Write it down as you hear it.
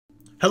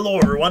Hello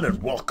everyone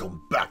and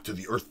welcome back to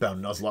the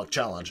Earthbound Nuzlocke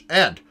challenge.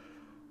 And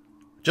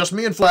just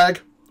me and Flagg,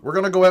 we're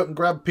going to go out and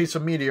grab a piece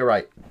of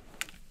meteorite.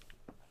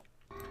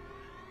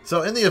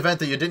 So in the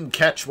event that you didn't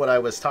catch what I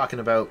was talking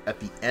about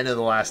at the end of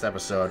the last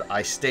episode,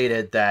 I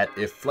stated that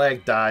if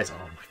Flagg dies... Oh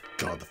my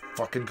god, the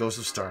fucking Ghost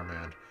of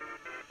Starman.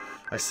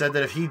 I said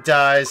that if he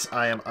dies,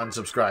 I am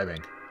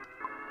unsubscribing.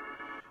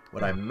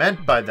 What I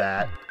meant by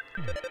that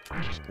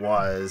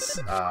was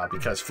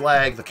because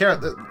Flagg, the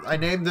character, I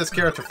named this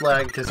character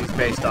Flagg because he's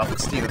based off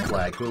of Stephen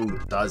Flagg, who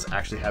does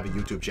actually have a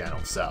YouTube channel,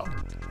 so,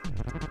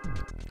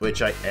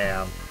 which I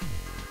am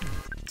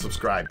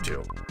subscribed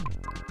to.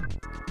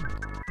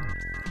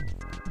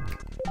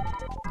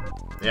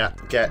 Yeah,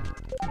 okay.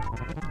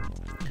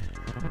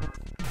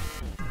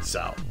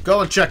 So,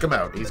 go and check him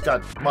out. He's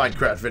got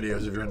Minecraft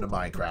videos if you're into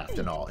Minecraft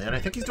and all. And I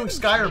think he's doing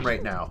Skyrim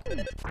right now.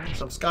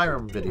 Some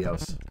Skyrim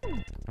videos.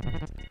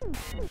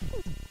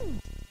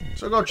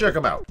 So go check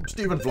him out.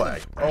 Stephen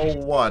Flagg.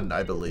 01,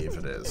 I believe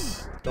it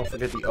is. Don't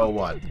forget the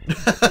 01.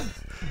 I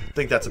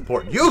think that's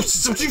important. You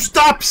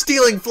stop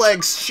stealing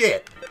Flagg's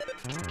shit!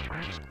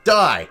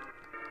 Die!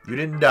 You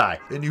didn't die.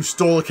 And you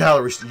stole the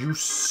calories. You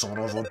son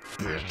of a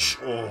bitch.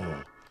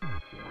 Oh.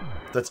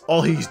 That's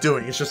all he's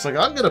doing. He's just like,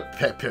 I'm gonna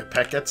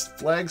peck at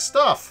Flagg's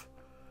stuff.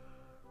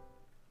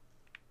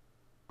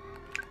 Oh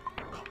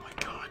my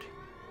god.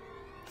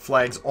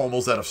 Flagg's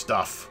almost out of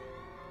stuff.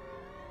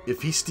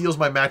 If he steals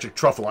my magic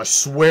truffle, I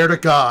swear to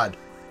God.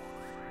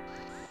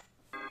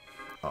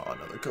 Oh,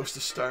 another Ghost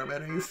of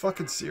Starman. Are you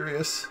fucking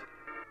serious?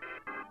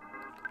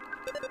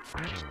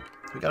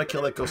 We gotta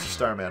kill that Ghost of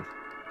Starman.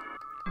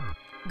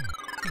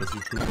 Because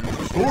he's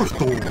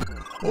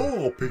Starstone.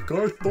 Oh, pick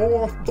our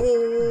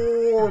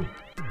Starstone.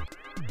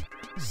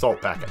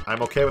 Salt packet.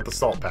 I'm okay with the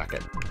salt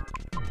packet.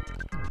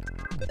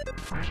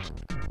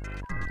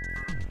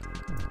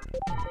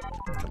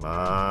 Come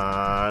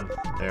on.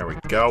 There we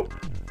go.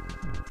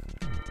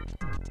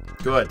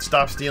 Good.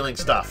 Stop stealing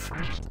stuff.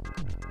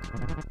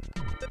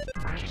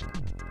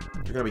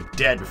 You're gonna be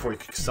dead before you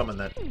can summon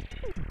that.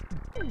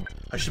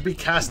 I should be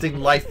casting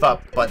life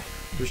up, but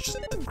there's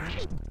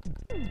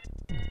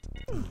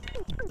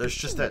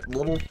just that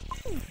little...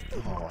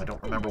 Oh, I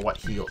don't remember what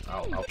heal...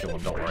 I'll kill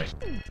him, don't worry.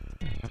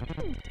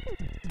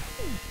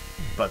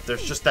 But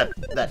there's just that...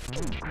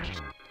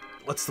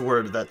 What's the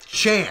word? That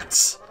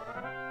chance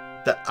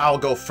that I'll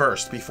go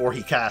first before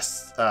he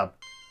casts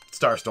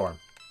Starstorm.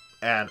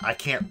 And I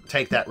can't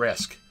take that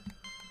risk.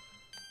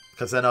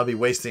 Because then I'll be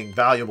wasting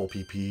valuable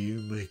PP.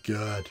 Oh my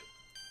god.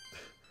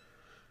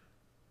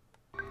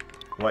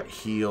 What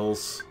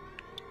heals...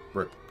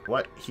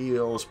 What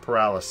heals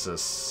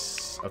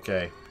paralysis?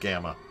 Okay,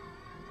 Gamma.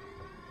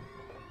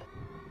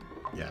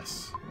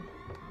 Yes.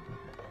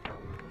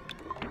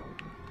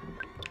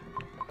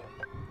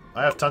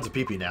 I have tons of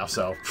PP now,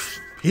 so...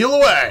 Heal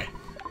away!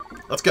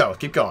 Let's go,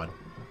 keep going.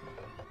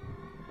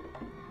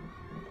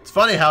 It's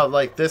funny how,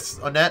 like, this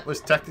Onett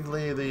was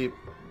technically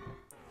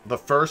the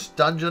first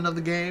dungeon of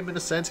the game, in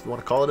a sense, if you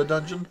want to call it a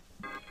dungeon.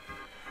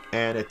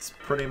 And it's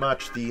pretty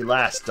much the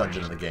last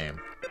dungeon of the game.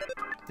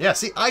 Yeah,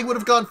 see, I would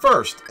have gone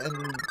first,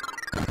 and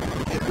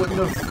it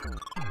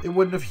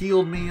wouldn't have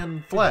healed me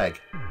and Flagg.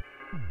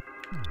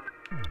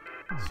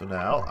 So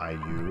now I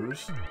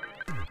use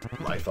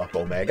Life Up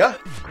Omega.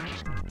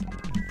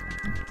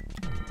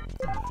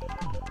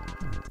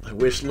 I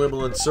wish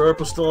Lymle and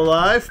Syrup was still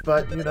alive,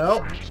 but, you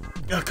know,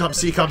 come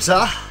see, come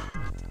saw.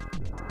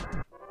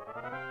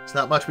 There's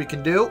not much we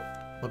can do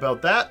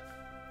about that.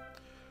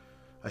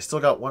 I still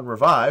got one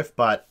revive,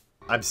 but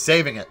I'm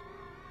saving it.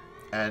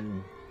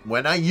 And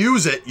when I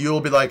use it,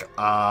 you'll be like,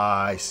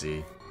 ah, I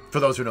see.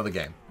 For those who know the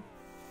game.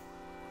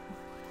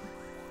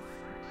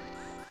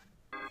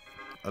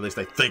 At least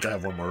I think I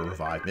have one more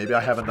revive. Maybe I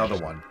have another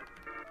one.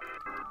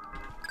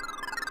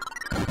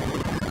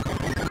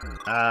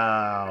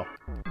 Ow.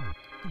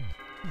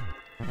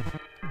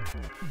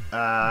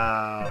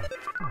 Ow.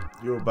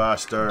 You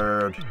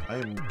bastard. I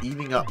am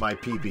eating up my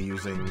PP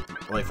using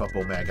Life Up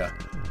Omega.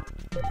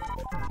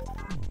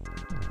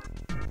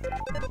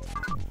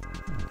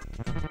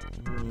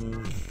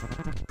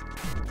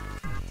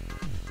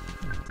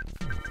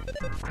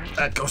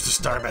 That Ghost of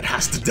Starman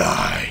has to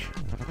die.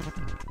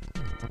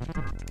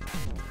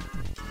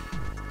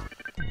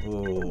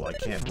 Oh, I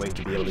can't wait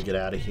to be able to get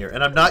out of here.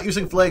 And I'm not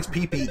using Flagg's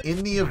PP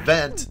in the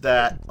event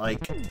that,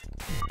 like,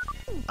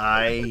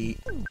 I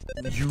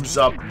use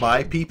up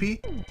my PP.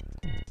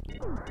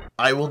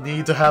 I will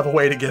need to have a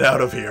way to get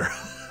out of here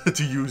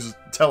to use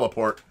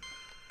teleport.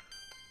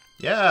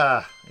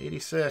 Yeah,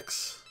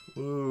 86.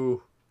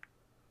 Woo.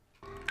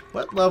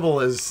 What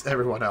level is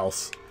everyone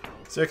else?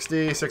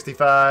 60,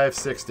 65,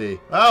 60.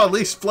 Oh, at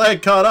least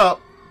Flagg caught up.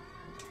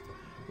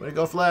 Way to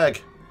go,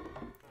 Flagg.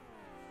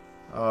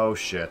 Oh,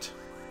 shit.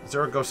 Is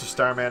there a Ghost of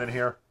Starman in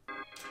here?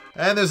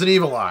 And there's an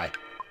Evil Eye.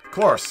 Of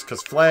course,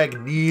 because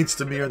Flagg needs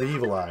to mirror the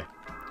Evil Eye.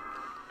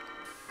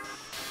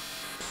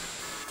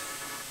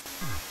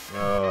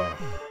 Oh.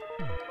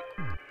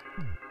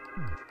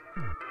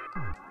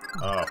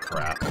 Oh,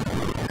 crap.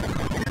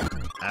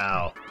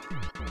 Ow.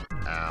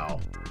 Ow.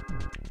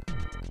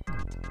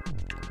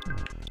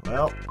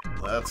 Well,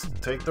 let's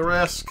take the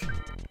risk.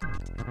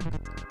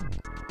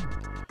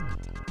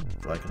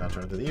 Flagg cannot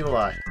turn into the evil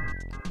eye.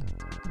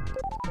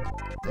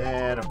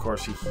 And, of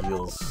course, he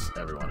heals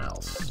everyone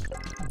else.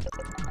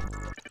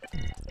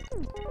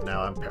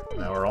 Now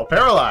we're all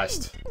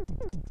paralyzed.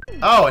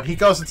 Oh, and he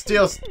goes and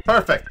steals.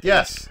 Perfect.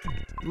 Yes.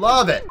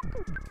 Love it.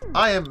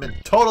 I am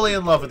totally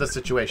in love with this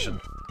situation.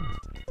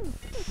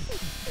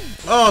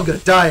 Oh, I'm gonna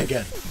die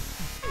again.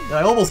 And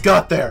I almost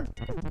got there.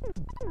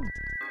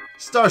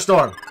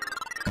 Starstorm.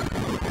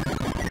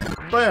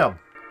 Bam.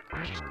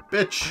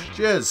 Bitch.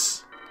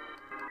 Jizz.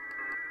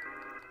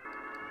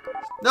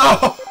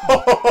 No!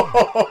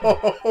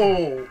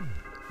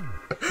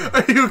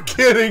 Are you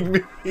kidding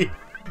me?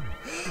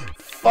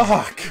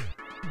 Fuck.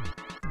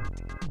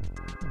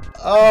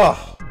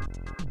 Oh.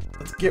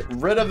 Let's get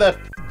rid of that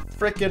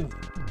frickin'...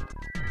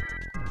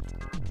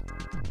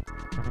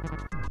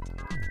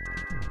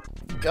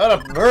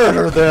 Gotta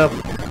murder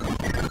them.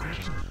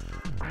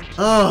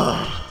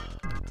 Oh.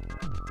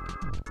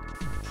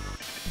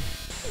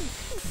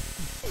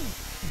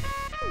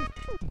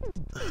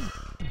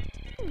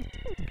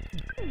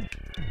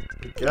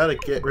 We gotta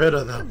get rid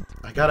of them.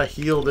 I gotta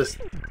heal this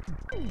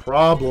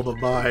problem of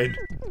mine.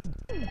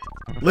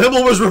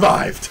 Lymle was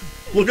revived.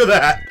 Look at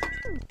that.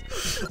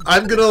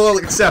 I'm gonna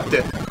accept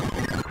it.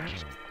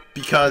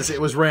 Because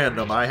it was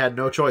random. I had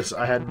no choice.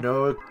 I had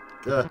no...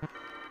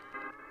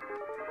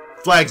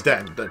 Flagg's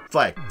dead.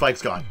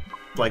 Flagg's gone.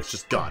 Flagg's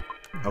just gone.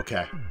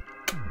 Okay.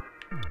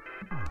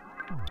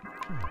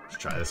 Let's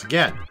try this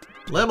again.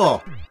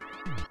 Lymle!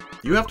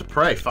 You have to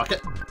pray. Fuck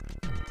it.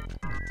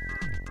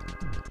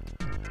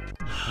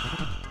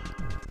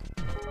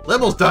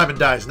 Lymle's diamond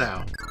dies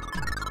now.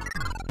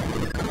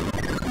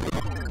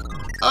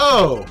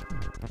 Oh!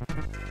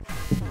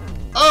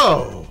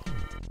 Oh!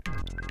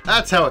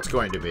 That's how it's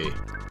going to be.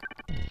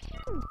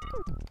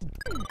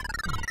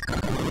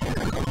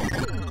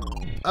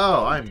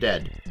 Oh, I'm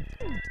dead.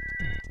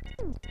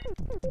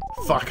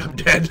 Fuck, I'm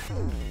dead.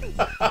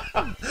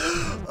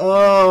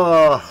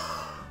 Oh.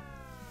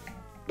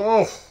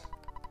 Oh.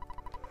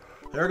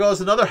 There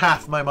goes another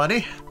half my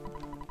money.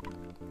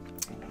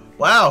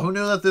 Wow, who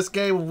knew that this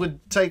game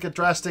would take a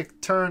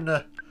drastic turn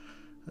to...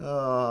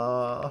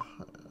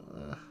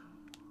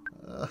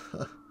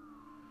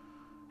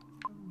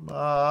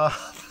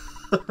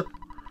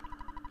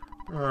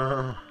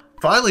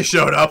 finally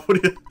showed up.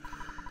 What do you...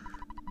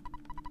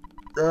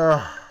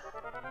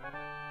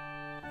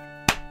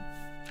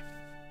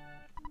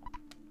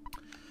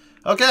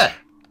 Okay.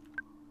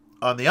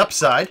 On the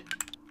upside,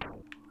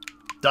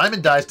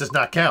 diamond dice does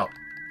not count.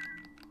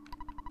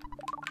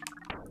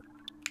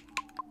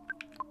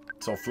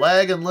 So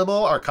Flagg and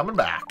Lymle are coming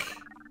back.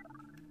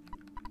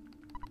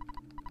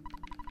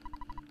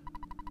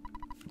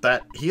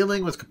 That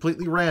healing was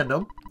completely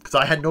random because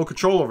I had no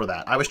control over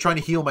that. I was trying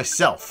to heal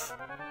myself.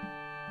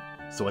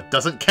 So it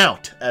doesn't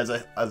count as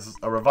a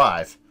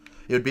revive.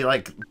 It would be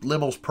like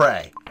Lymle's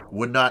prey.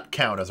 Would not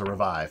count as a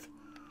revive.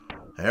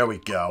 There we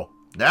go.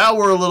 Now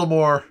we're a little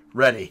more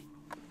ready.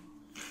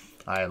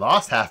 I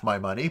lost half my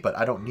money, but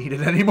I don't need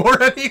it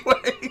anymore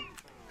anyway.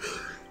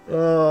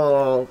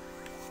 Oh.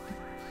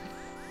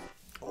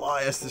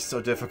 Why is this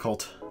so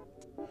difficult?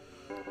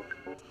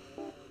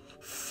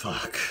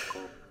 Fuck.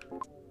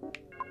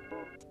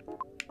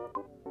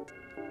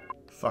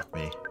 Fuck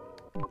me.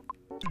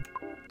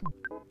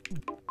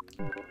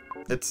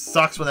 It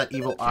sucks when that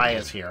evil eye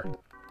is here.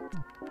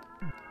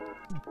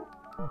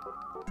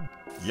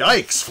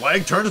 Yikes!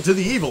 Flagg turned into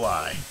the evil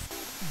eye.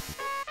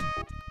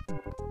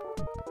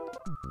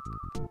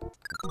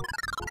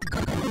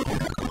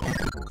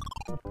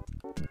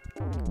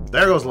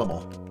 There goes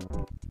Lymle.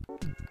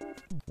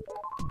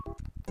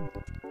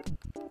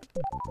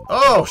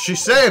 Oh, she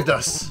saved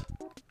us!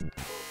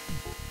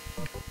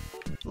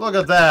 Look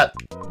at that!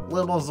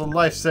 Lymle's a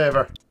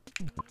lifesaver.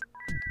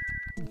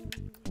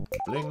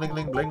 Bling, ling,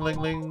 ling, bling, ling,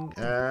 ling,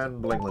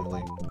 and bling, ling,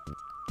 ling.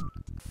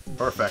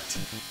 Perfect.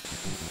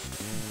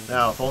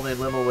 Now, if only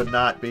Lymle would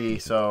not be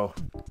so...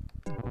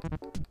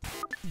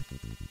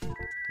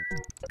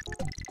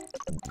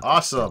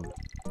 Awesome!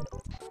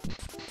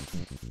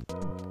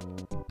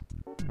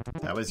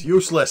 That was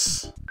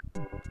useless!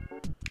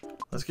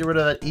 Let's get rid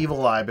of that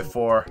evil eye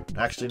before...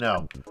 Actually,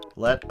 no.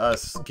 Let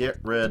us get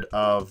rid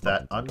of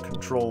that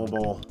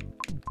uncontrollable...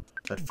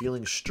 That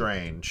feeling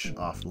strange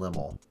off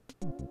Lymle.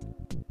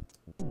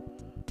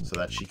 So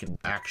that she can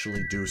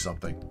actually do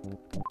something.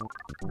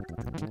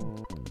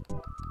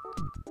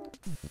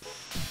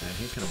 And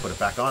he's gonna put it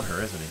back on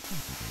her, isn't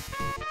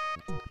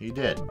he? He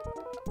did.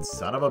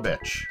 Son of a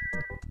bitch.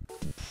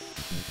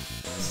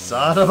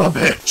 Son of a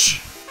bitch!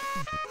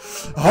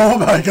 Oh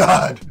my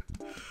god!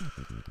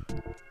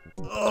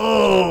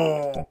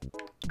 Oh!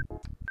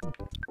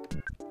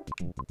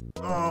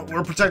 Oh,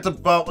 we're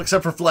protected, well,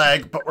 except for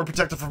Flagg, but we're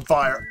protected from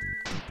fire.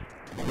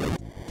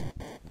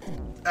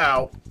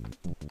 Ow.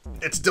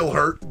 It still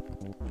hurt.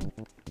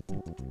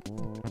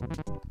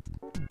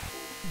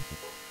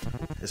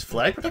 Is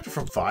Flagg protected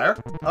from fire?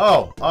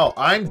 Oh,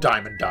 I'm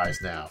diamond dies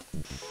now.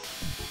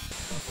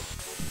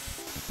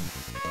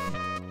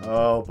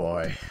 Oh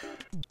boy.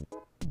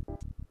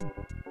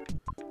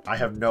 I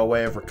have no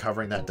way of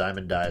recovering that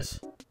diamond dice.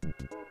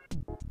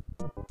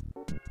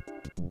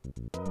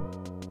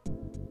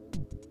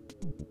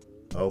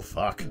 Oh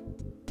fuck.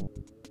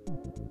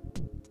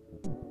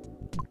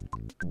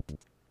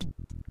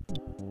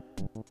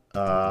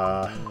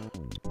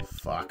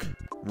 Fuck.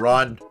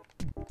 Run.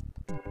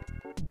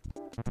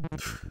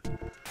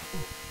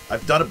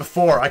 I've done it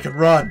before. I can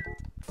run.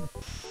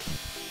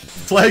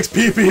 Flagg's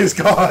pee-pee is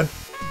gone.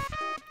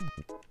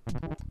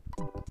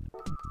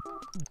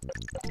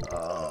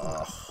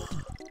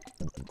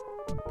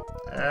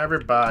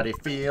 Everybody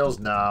feels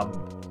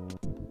numb.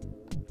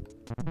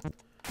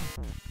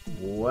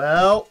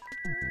 Well,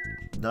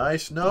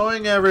 nice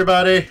knowing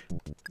everybody.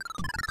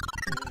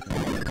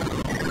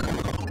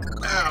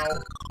 Ow.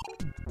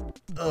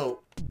 Oh.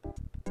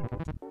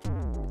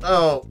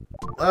 Oh.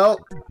 Well.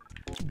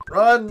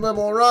 Run,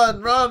 Lymle,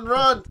 run, run,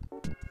 run.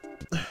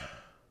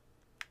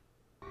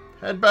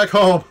 Head back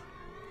home.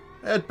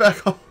 Head back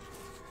home.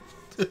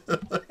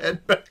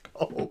 Head back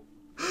home.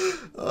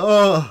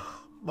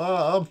 Oh,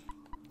 Mom.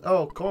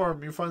 Oh,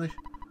 Corm, you finally...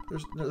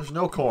 There's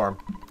no Corm.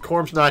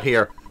 Corm's not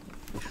here.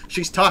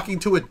 She's talking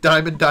to a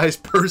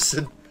diamond-dized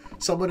person.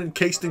 Someone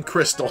encased in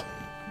crystal.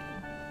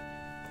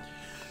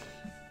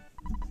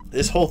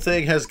 This whole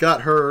thing has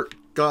got her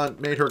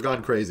made her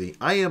gone crazy.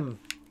 I am...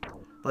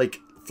 Like,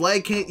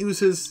 Flagg can't use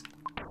his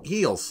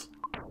heals.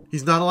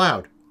 He's not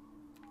allowed.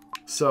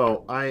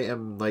 So, I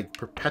am, like,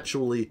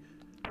 perpetually...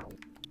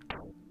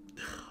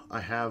 I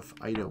have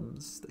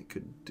items that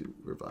could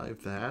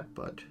revive that,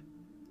 but...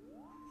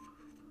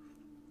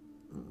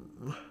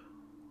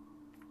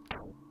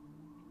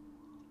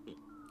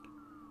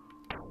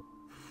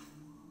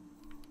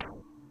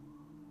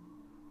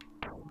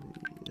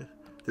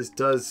 This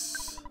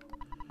does...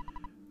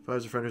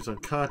 Revives a friend who's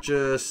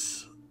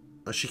unconscious.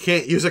 She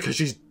can't use it because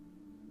she's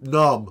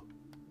numb.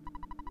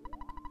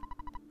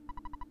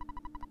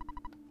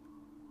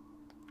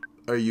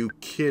 Are you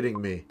kidding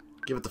me?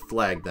 Give it to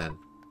Flagg then.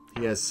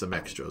 He has some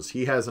extras.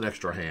 He has an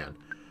extra hand.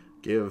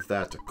 Give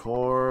that to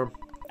Corm.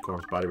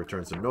 Corm's body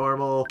returns to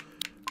normal.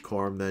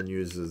 Corm then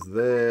uses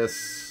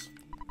this.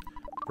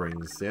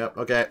 Brings... Yep,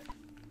 okay.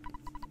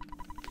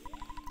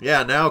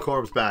 Yeah, now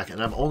Corm's back.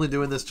 And I'm only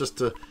doing this just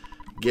to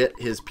get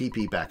his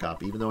PP back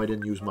up, even though I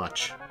didn't use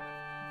much.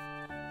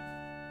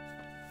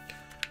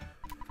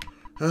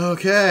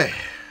 Okay.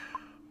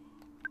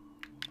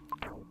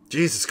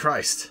 Jesus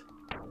Christ.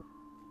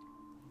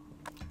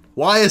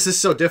 Why is this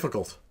so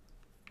difficult?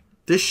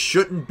 This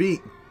shouldn't be...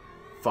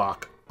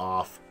 Fuck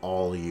off,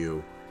 all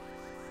you.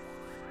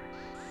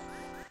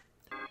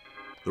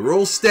 The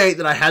rules state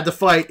that I had to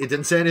fight. It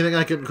didn't say anything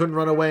I couldn't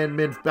run away in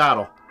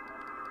mid-battle.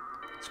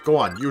 So go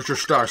on, use your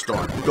Star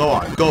Storm. Go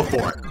on, go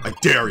for it. I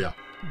dare ya.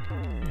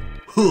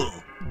 Huh.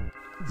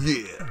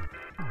 Yeah.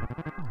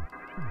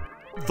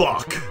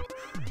 Fuck.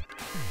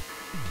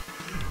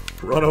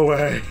 Run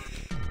away.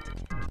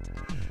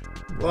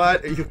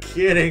 What? Are you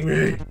kidding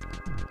me?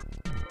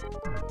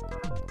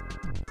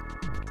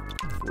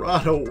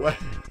 Run away.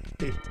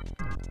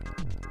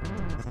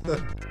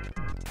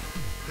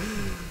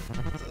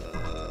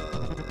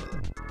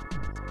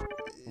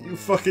 You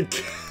fucking...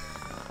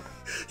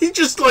 He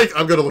just like,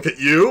 I'm gonna look at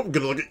you, I'm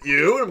gonna look at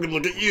you, and I'm gonna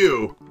look at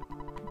you.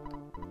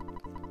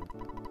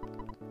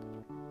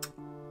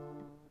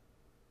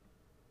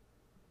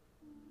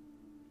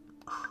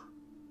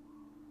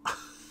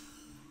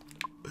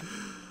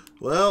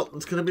 Well,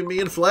 it's gonna be me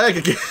and Flagg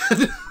again.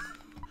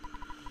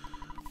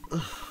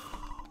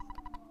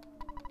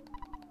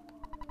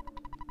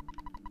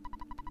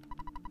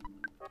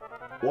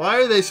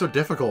 Why are they so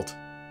difficult?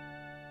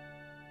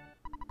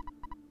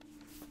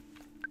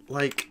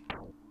 Like,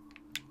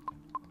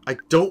 I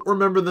don't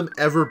remember them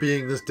ever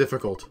being this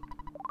difficult.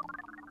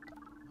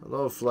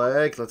 Hello,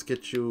 Flagg. Let's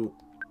get you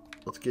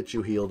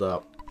healed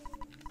up.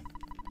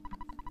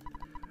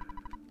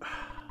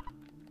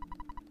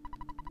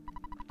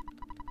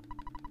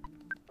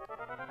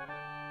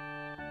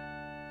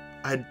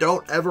 I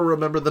don't ever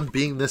remember them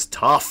being this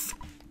tough.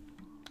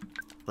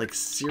 Like,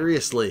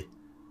 seriously.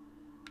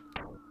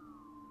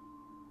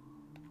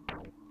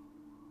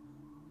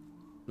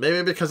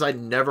 Maybe because I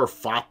never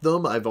fought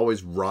them, I've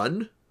always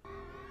run.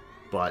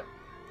 But...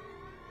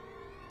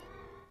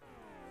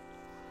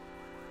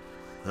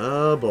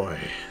 oh boy.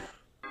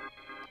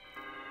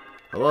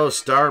 Hello,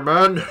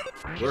 Starman.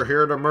 We're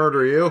here to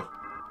murder you.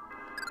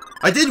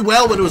 I did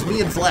well when it was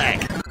me and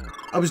Flagg.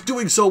 I was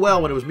doing so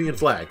well when it was me and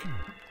Flagg.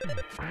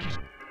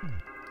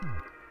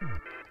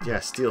 Yeah,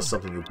 steal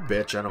something, you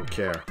bitch. I don't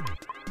care.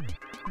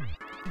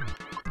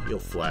 Heal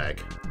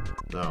Flagg.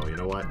 No, you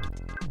know what?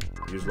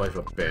 Use life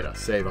of beta.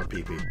 Save on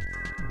PP.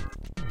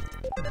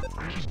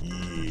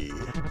 Yeah.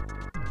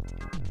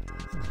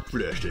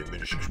 Flash that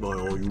menacing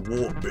smile all you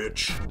want,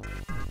 bitch.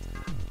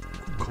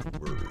 Come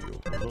murder you.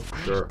 Oh,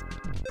 sure.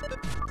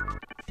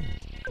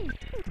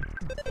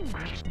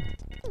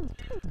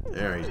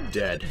 There, he's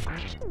dead.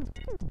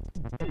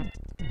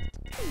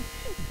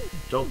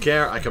 Don't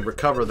care. I can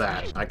recover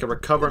that. I can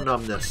recover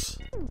numbness.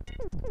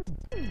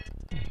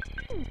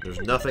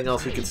 There's nothing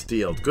else he can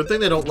steal. Good thing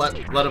they don't let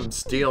him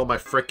steal my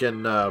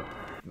frickin'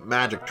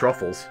 magic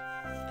truffles.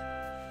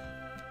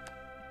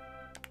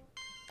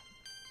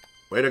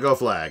 Way to go,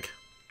 Flagg.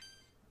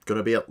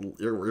 You're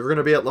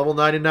gonna be at level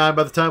 99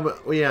 by the time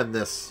we end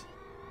this.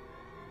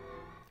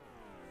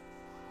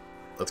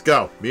 Let's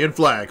go. Me and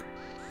Flagg.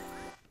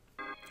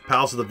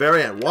 Pals to the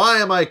very end. Why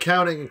am I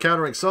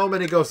encountering so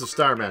many Ghosts of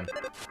Starmen?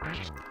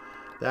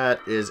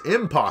 That is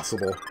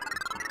impossible.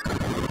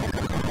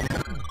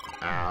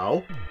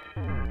 Ow.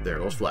 There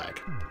goes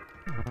Flagg.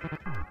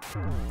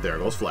 There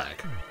goes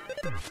Flagg.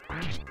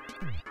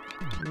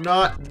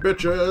 Not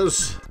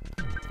bitches.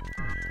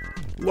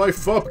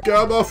 Life up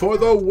Gamma for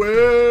the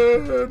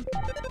win!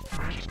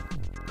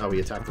 Oh,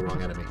 we attacked the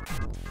wrong enemy.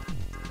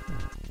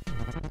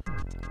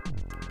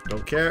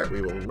 Don't care.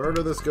 We will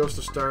murder this Ghost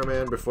of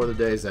Starman before the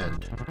day's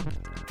end.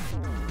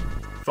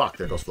 Fuck,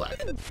 there goes Flagg.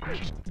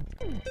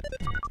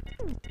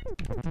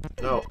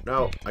 No,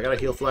 no. I gotta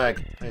heal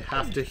Flagg. I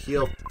have to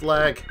heal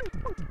Flagg.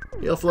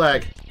 Heal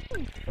Flagg.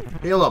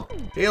 Heal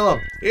him. Heal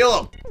him. Heal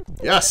him.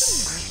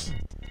 Yes!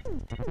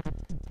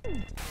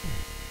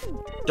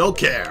 Don't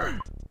care.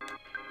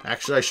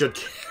 Actually, I should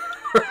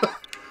care.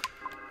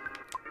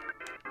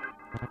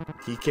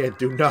 He can't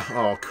do no.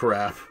 Oh,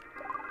 crap.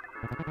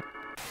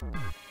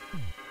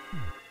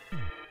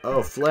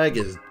 Oh, Flagg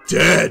is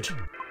dead.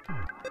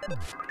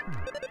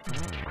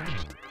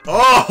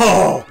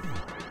 Oh!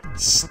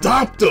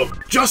 Stopped him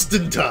just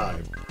in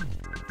time.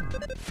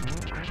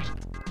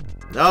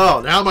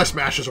 Oh, now my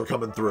smashes are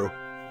coming through.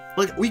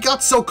 Like, we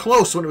got so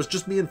close when it was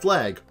just me and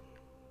Flagg.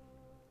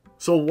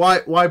 So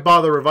why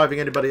bother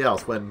reviving anybody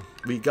else when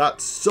we got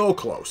so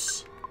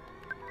close?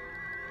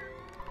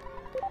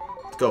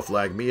 Let's go,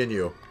 Flagg. Me and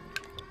you.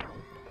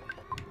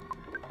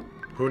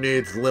 Who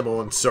needs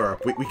Lymle and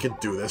Syrup? We can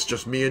do this.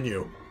 Just me and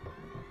you.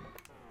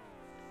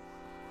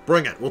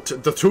 Bring it.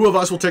 The two of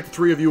us will take the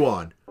three of you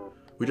on.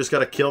 We just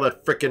gotta kill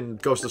that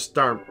frickin' Ghost of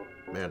Star...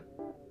 Man.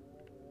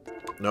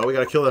 No, we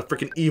gotta kill that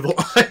frickin' evil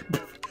eye.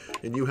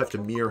 And you have to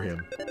mirror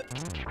him.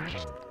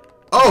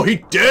 Oh, he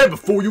dead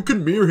before you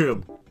can mirror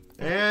him.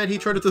 And he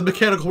turned into the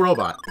mechanical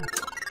robot.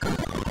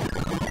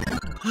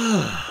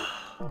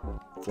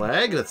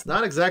 Flagg, that's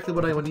not exactly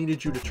what I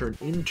needed you to turn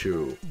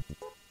into.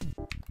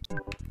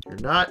 You're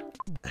not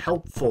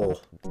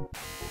helpful.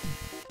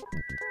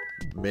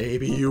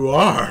 Maybe you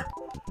are.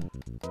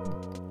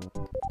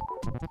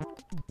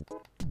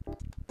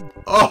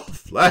 Oh,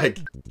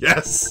 Flagg.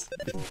 Yes.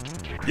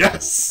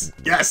 Yes.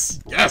 Yes.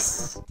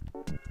 Yes.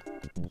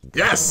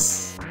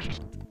 Yes.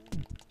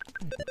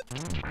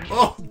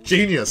 Oh,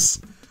 genius.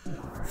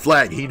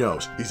 Flagg, he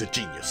knows. He's a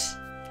genius.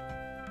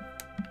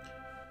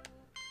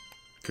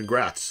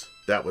 Congrats.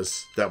 That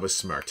was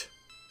smart.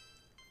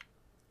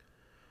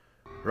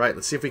 Right,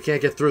 let's see if we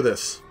can't get through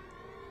this.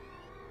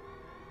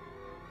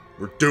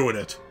 We're doing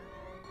it.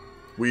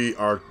 We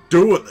are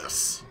doing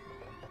this.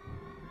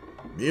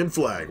 Me and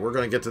Flagg, we're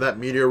going to get to that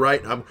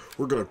meteorite.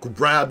 We're going to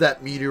grab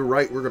that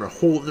meteorite. We're going to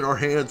hold it in our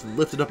hands and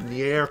lift it up in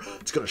the air.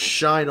 It's going to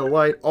shine a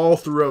light all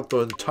throughout the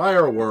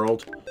entire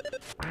world.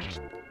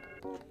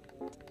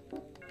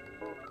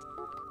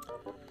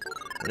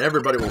 And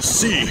everybody will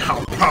see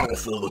how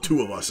powerful the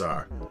two of us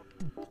are.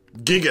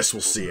 Gigas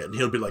will see it, and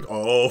he'll be like,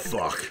 oh,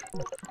 fuck.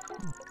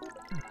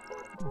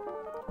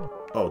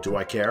 Oh, do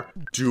I care?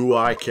 Do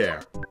I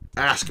care?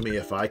 Ask me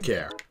if I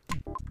care.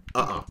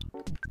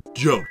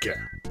 Don't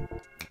care.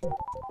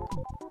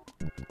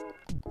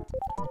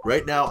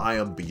 Right now, I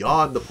am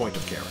beyond the point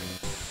of caring.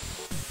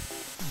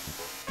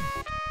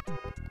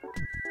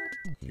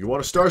 You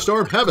want a Star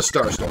Storm? Have a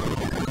Star Storm.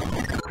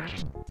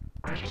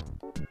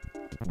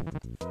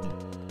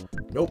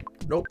 Nope,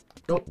 nope,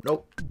 nope,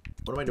 nope.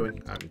 What am I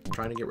doing? I'm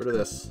trying to get rid of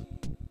this.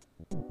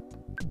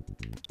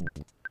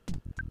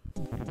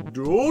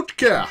 Don't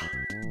care.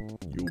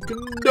 You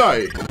can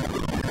die.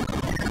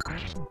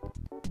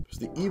 It's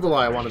the evil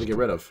eye I wanted to get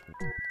rid of.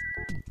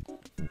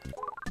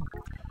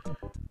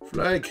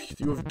 Flagg,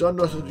 you have done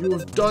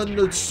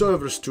a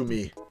service to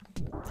me.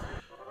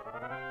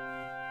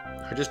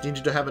 I just need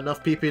you to have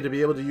enough PP to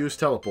be able to use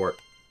teleport.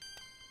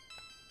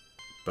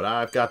 But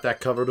I've got that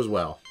covered as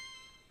well.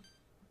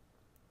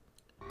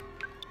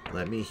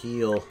 Let me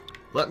heal.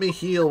 Let me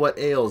heal what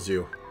ails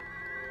you.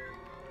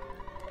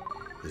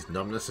 His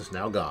numbness is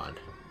now gone.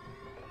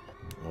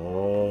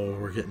 Oh,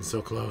 we're getting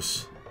so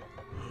close.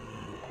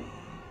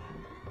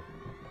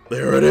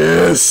 There it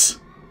is!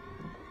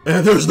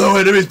 And there's no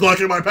enemies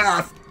blocking my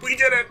path! We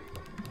did it!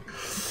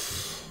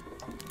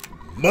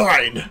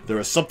 Mine! There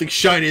is something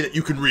shiny that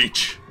you can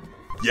reach.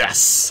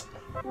 Yes!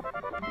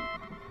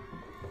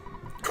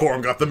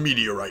 Corm got the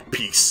meteorite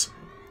piece.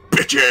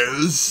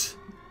 Bitches!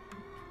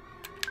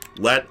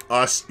 Let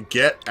us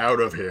get out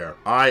of here.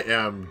 I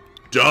am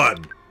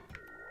done.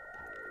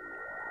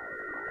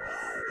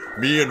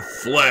 Me and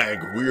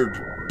Flagg,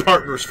 we're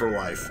partners for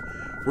life.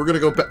 We're gonna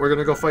go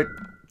fight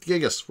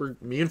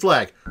Gigas. Me and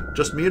Flagg.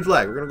 Just me and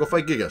Flagg. We're gonna go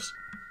fight Gigas.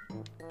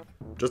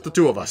 Just the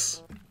two of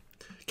us.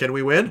 Can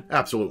we win?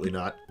 Absolutely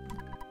not.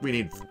 We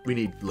need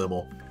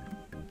Lymle.